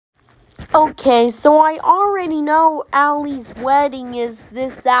Okay, so I already know Allie's wedding is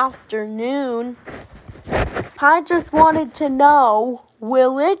this afternoon. I just wanted to know,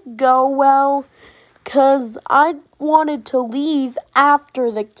 will it go well? 'Cause I wanted to leave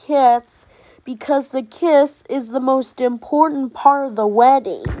after the kiss, because the kiss is the most important part of the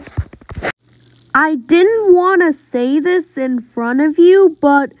wedding. I didn't want to say this in front of you,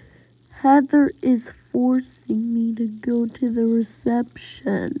 but Heather is forcing me to go to the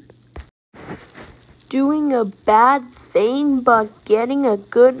reception. Doing a bad thing, but getting a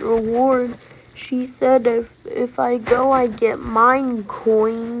good reward. She said if I go, I get mine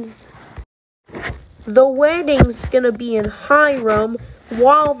coins. The wedding's gonna be in Hiram,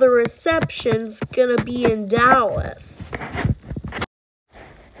 while the reception's gonna be in Dallas.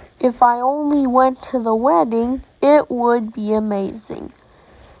 If I only went to the wedding, it would be amazing.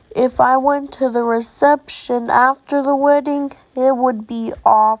 If I went to the reception after the wedding, it would be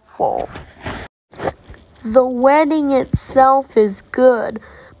awful. The wedding itself is good,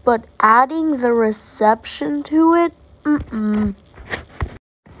 but adding the reception to it,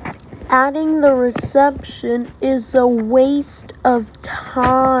 Adding the reception is a waste of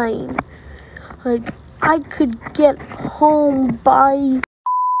time. Like, I could get home by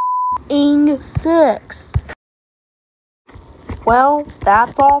 6. Well,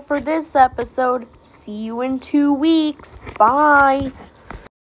 that's all for this episode. See you in 2 weeks. Bye.